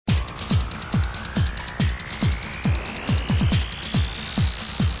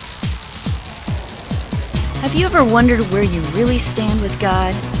Have you ever wondered where you really stand with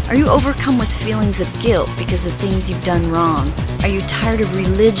God? Are you overcome with feelings of guilt because of things you've done wrong? Are you tired of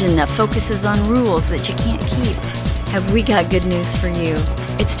religion that focuses on rules that you can't keep? Have we got good news for you?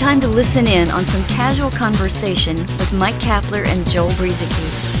 It's time to listen in on some casual conversation with Mike Kapler and Joel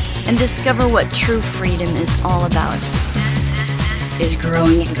Brueseke and discover what true freedom is all about. This is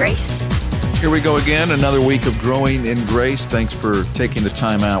Growing in Grace. Here we go again, another week of Growing in Grace. Thanks for taking the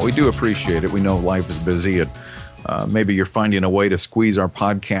time out. We do appreciate it. We know life is busy, and maybe you're finding a way to squeeze our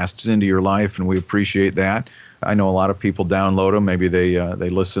podcasts into your life, and we appreciate that. I know a lot of people download them. Maybe they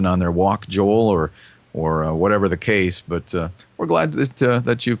listen on their walk, Joel, or whatever the case. But we're glad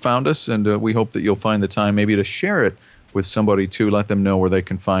that you found us, and we hope that you'll find the time maybe to share it with somebody too. Let them know where they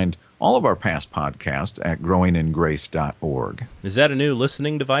can find all of our past podcasts at growingingrace.org. Is that a new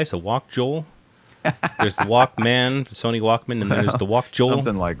listening device, a Walk Joel? There's the Walkman, the Sony Walkman, and then there's the Walk Joel.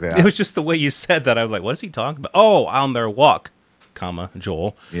 Something like that. It was just the way you said that. I was like, what is he talking about? Oh, on their walk, comma,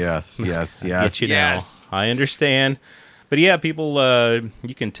 Joel. Yes. Get you now. I understand. But yeah, people,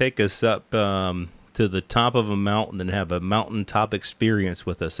 you can take us up to the top of a mountain and have a mountaintop experience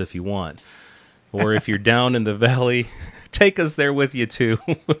with us if you want. Or if you're down in the valley, take us there with you too.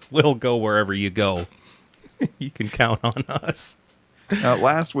 We'll go wherever you go. You can count on us.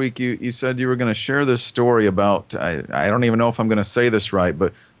 Last week, you said you were going to share this story about, I don't even know if I'm going to say this right,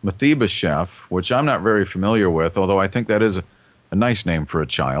 but Mephibosheth, which I'm not very familiar with, although I think that is a nice name for a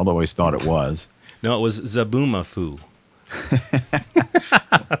child. Always thought it was. No, it was Zabumafu.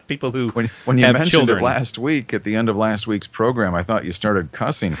 People who when you have mentioned children. it last week, at the end of last week's program, I thought you started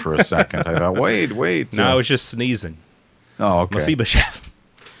cussing for a second. I thought, wait. No, I was just sneezing. Oh, okay. Mephibosheth.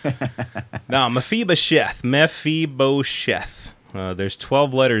 Now, Mephibosheth. There's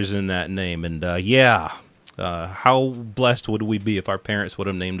 12 letters in that name, and how blessed would we be if our parents would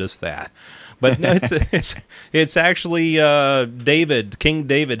have named us that? But no, it's actually David, King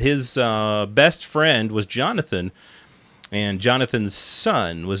David. His best friend was Jonathan, and Jonathan's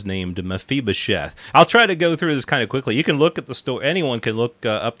son was named Mephibosheth. I'll try to go through this kind of quickly. You can look at the story. Anyone can look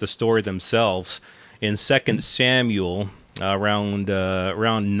up the story themselves in 2 Samuel. Around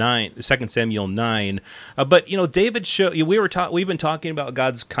 9, 2 Samuel 9, but David we've been talking about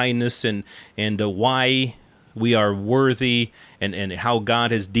God's kindness and why we are worthy and how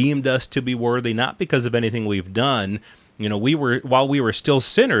God has deemed us to be worthy, not because of anything we've done. While we were still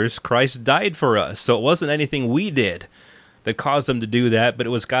sinners, Christ died for us, so it wasn't anything we did that caused him to do that, but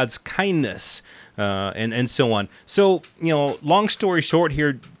it was God's kindness and so on. So long story short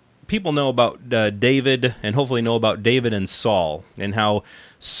here. People know about David, and hopefully know about David and Saul, and how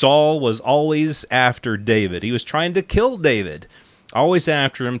Saul was always after David. He was trying to kill David, always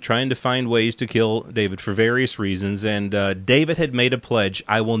after him, trying to find ways to kill David for various reasons. And David had made a pledge,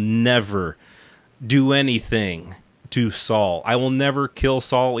 I will never do anything to Saul. I will never kill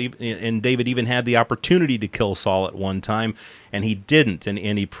Saul. And David even had the opportunity to kill Saul at one time, and he didn't, and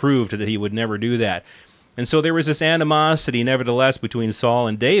he proved that he would never do that. And so there was this animosity, nevertheless, between Saul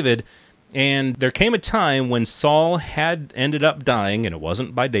and David, and there came a time when Saul had ended up dying, and it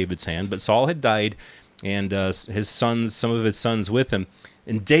wasn't by David's hand, but Saul had died, and his sons, some of his sons with him.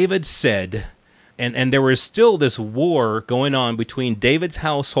 And David said, and there was still this war going on between David's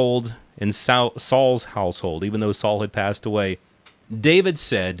household and Saul's household, even though Saul had passed away. David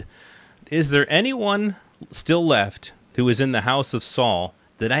said, is there anyone still left who is in the house of Saul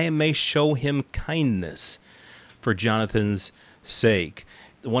that I may show him kindness for Jonathan's sake?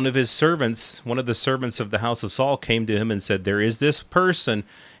 One of the servants of the house of Saul came to him and said, there is this person,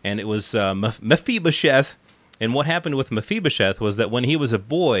 and it was Mephibosheth. And what happened with Mephibosheth was that when he was a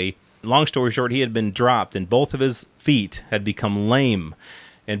boy, long story short, he had been dropped, and both of his feet had become lame.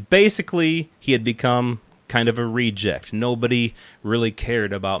 And basically, he had become kind of a reject. Nobody really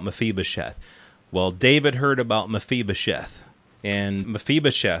cared about Mephibosheth. Well, David heard about Mephibosheth. And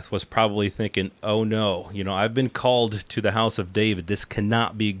Mephibosheth was probably thinking, oh no, I've been called to the house of David. This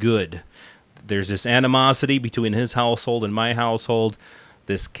cannot be good. There's this animosity between his household and my household.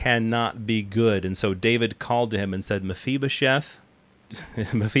 This cannot be good. And so David called to him and said, Mephibosheth.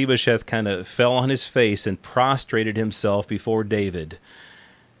 Mephibosheth kind of fell on his face and prostrated himself before David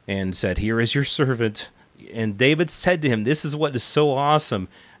and said, here is your servant. And David said to him, this is what is so awesome.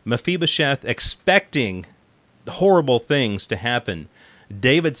 Mephibosheth, expecting horrible things to happen,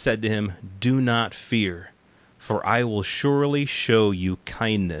 David said to him, do not fear, for I will surely show you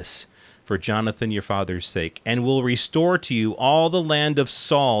kindness for Jonathan your father's sake, and will restore to you all the land of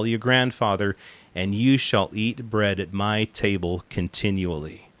Saul your grandfather, and you shall eat bread at my table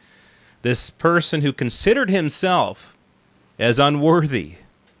continually. This person who considered himself as unworthy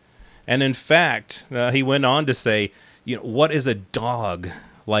And in fact, he went on to say, what is a dog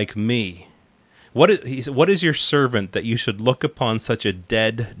like me? What is your servant that you should look upon such a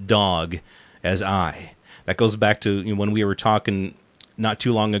dead dog as I? That goes back to when we were talking not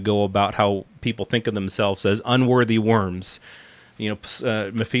too long ago about how people think of themselves as unworthy worms.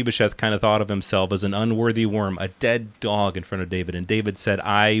 Mephibosheth kind of thought of himself as an unworthy worm, a dead dog in front of David. And David said,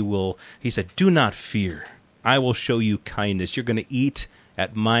 he said, do not fear. I will show you kindness. You're going to eat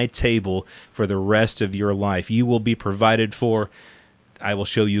at my table for the rest of your life. You will be provided for. I will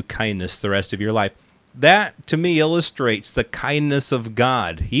show you kindness the rest of your life. That, to me, illustrates the kindness of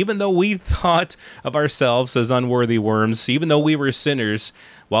God. Even though we thought of ourselves as unworthy worms, even though we were sinners,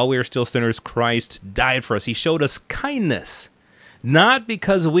 while we were still sinners, Christ died for us. He showed us kindness, not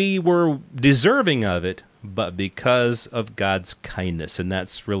because we were deserving of it, but because of God's kindness. And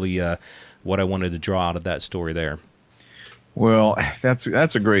that's really what I wanted to draw out of that story there. Well, that's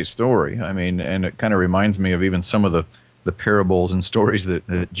a great story. I mean, and it kind of reminds me of even some of the parables and stories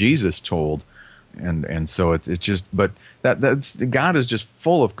that Jesus told. And so it's just, but that's God is just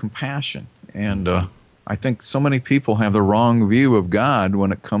full of compassion. And I think so many people have the wrong view of God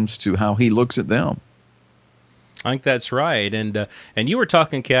when it comes to how he looks at them. I think that's right. And you were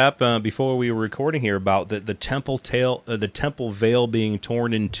talking, Cap, before we were recording here about the temple veil being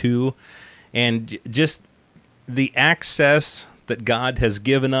torn in two, and just the access that God has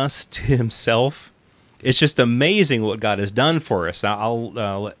given us to himself. It's just amazing what God has done for us.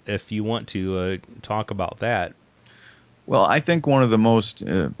 I'll if you want to talk about that. Well, I think one of the most,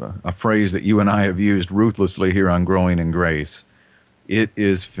 a phrase that you and I have used ruthlessly here on Growing in Grace, it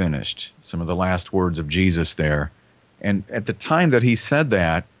is finished. Some of the last words of Jesus there. And at the time that he said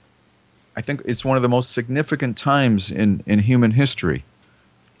that, I think it's one of the most significant times in human history.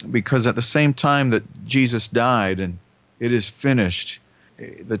 Because at the same time that Jesus died and it is finished,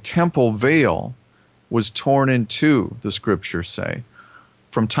 the temple veil was torn in two, the scriptures say,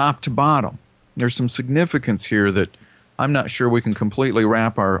 from top to bottom. There's some significance here that I'm not sure we can completely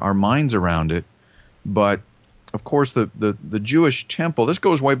wrap our minds around it. But, of course, the Jewish temple, this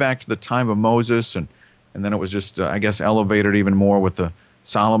goes way back to the time of Moses, and then it was just, I guess, elevated even more with the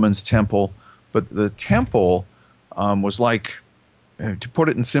Solomon's temple. But the temple was like, to put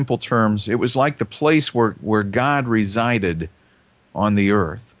it in simple terms, it was like the place where God resided on the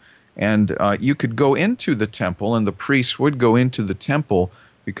earth. And you could go into the temple, and the priests would go into the temple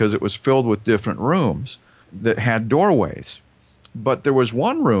because it was filled with different rooms that had doorways. But there was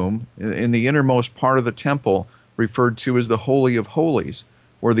one room in the innermost part of the temple referred to as the Holy of Holies,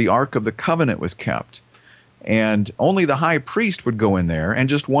 where the Ark of the Covenant was kept. And only the high priest would go in there, and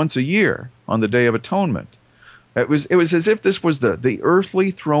just once a year on the Day of Atonement. It was as if this was the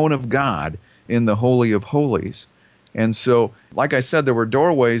earthly throne of God in the Holy of Holies. And so, like I said, there were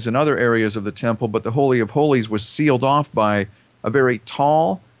doorways in other areas of the temple, but the Holy of Holies was sealed off by a very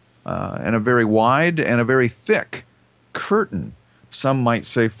tall and a very wide and a very thick curtain. Some might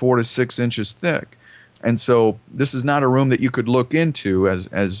say 4 to 6 inches thick. And so this is not a room that you could look into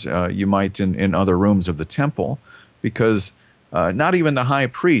as you might in other rooms of the temple, because not even the high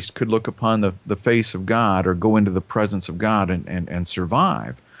priest could look upon the face of God or go into the presence of God and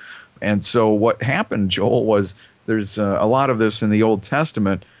survive. And so what happened, Joel, was there's a lot of this in the Old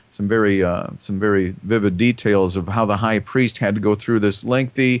Testament, some very vivid details of how the high priest had to go through this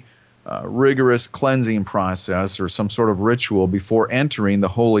lengthy, rigorous cleansing process or some sort of ritual before entering the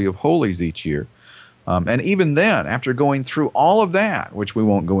Holy of Holies each year. And even then, after going through all of that, which we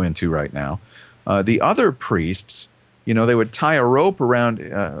won't go into right now, the other priests, they would tie a rope around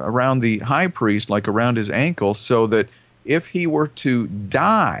the high priest, like around his ankle, so that if he were to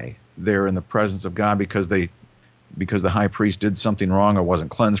die there in the presence of God because the high priest did something wrong or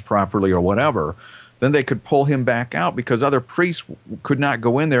wasn't cleansed properly or whatever, then they could pull him back out, because other priests could not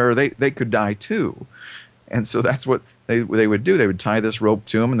go in there, or they could die too. And so that's what they would do. They would tie this rope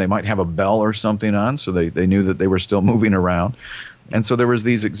to him, and they might have a bell or something on, so they knew that they were still moving around. And so there was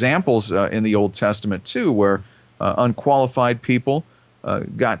these examples in the Old Testament too, where unqualified people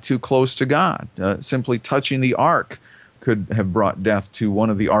got too close to God. Simply touching the ark could have brought death to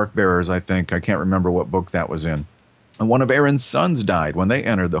one of the ark bearers, I think. I can't remember what book that was in. And one of Aaron's sons died when they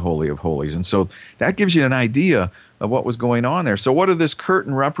entered the Holy of Holies. And so that gives you an idea of what was going on there. So what did this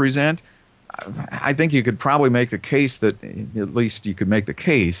curtain represent? I think you could probably make the case that, at least you could make the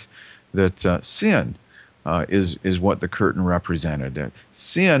case, that sin is what the curtain represented.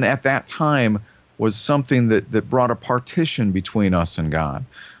 Sin at that time was something that brought a partition between us and God.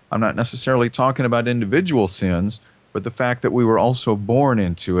 I'm not necessarily talking about individual sins, but the fact that we were also born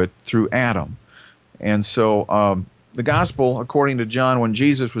into it through Adam. And so the gospel, according to John, when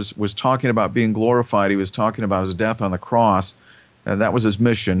Jesus was talking about being glorified, he was talking about his death on the cross, and that was his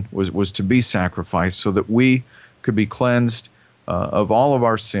mission, was to be sacrificed so that we could be cleansed of all of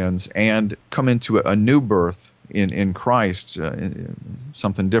our sins and come into a new birth in Christ,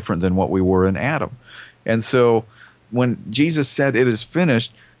 something different than what we were in Adam. And so when Jesus said, "It is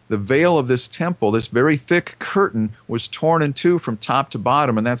finished," the veil of this temple, this very thick curtain, was torn in two from top to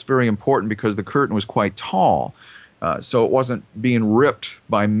bottom, and that's very important because the curtain was quite tall. So it wasn't being ripped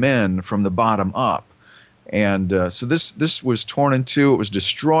by men from the bottom up. And so this was torn in two, it was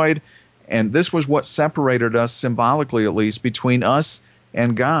destroyed, and this was what separated us, symbolically at least, between us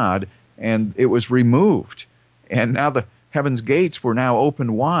and God, and it was removed. And now the heaven's gates were now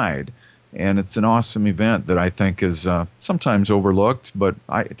opened wide. And it's an awesome event that I think is sometimes overlooked, but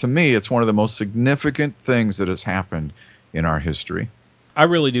to me, it's one of the most significant things that has happened in our history. I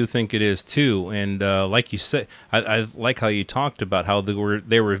really do think it is too, and like you said, I like how you talked about how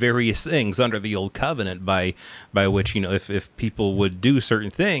there were various things under the old covenant by which, if people would do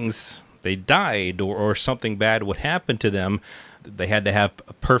certain things, they died, or something bad would happen to them. They had to have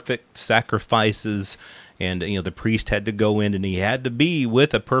perfect sacrifices. And, the priest had to go in, and he had to be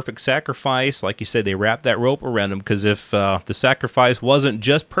with a perfect sacrifice. Like you said, they wrapped that rope around him, because if the sacrifice wasn't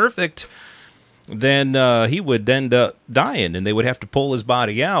just perfect, then he would end up dying, and they would have to pull his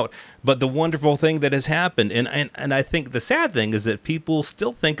body out. But the wonderful thing that has happened, and I think the sad thing is that people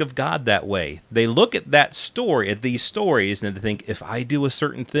still think of God that way. They look at that story, at these stories, and they think, if I do a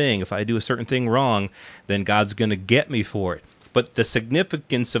certain thing wrong, then God's going to get me for it. But the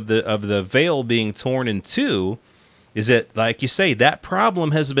significance of the veil being torn in two is that, like you say, that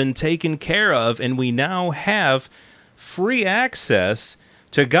problem has been taken care of, and we now have free access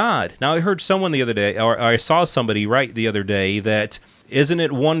to God. Now, I heard someone the other day, or I saw somebody write the other day, that isn't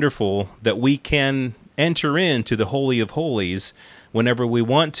it wonderful that we can enter into the Holy of Holies whenever we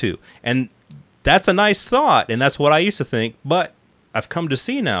want to? And that's a nice thought, and that's what I used to think, but I've come to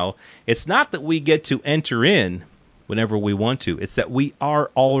see now, it's not that we get to enter in whenever we want to. It's that we are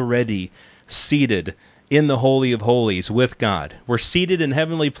already seated in the Holy of Holies with God. We're seated in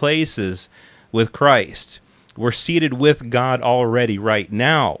heavenly places with Christ. We're seated with God already right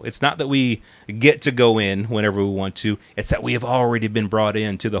now. It's not that we get to go in whenever we want to. It's that we have already been brought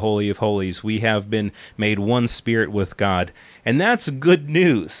into the Holy of Holies. We have been made one spirit with God. And that's good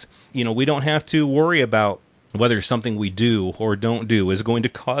news. We don't have to worry about whether something we do or don't do is going to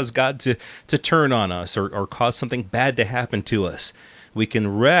cause God to turn on us or cause something bad to happen to us. We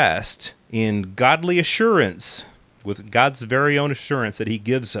can rest in godly assurance, with God's very own assurance that he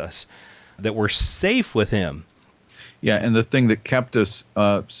gives us, that we're safe with him. Yeah, and the thing that kept us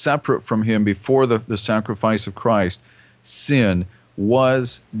separate from him before the sacrifice of Christ, sin,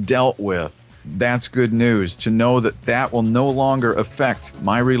 was dealt with. That's good news, to know that will no longer affect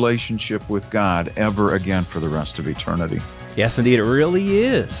my relationship with God ever again for the rest of eternity. Yes, indeed, it really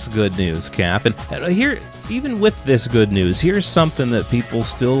is good news, Cap. And here, even with this good news, here's something that people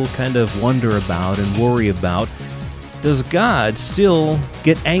still kind of wonder about and worry about. Does God still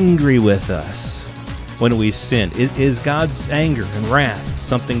get angry with us when we sin? Is God's anger and wrath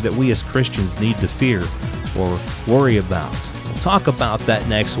something that we as Christians need to fear or worry about? We'll talk about that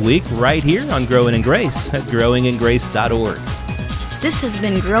next week right here on Growing in Grace at growingingrace.org. This has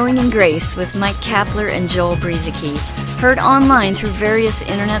been Growing in Grace with Mike Kapler and Joel Brizicki, heard online through various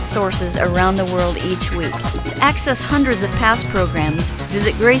internet sources around the world each week. To access hundreds of past programs,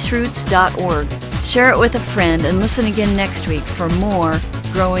 visit graceroots.org. Share it with a friend and listen again next week for more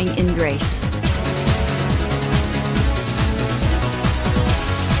Growing in Grace.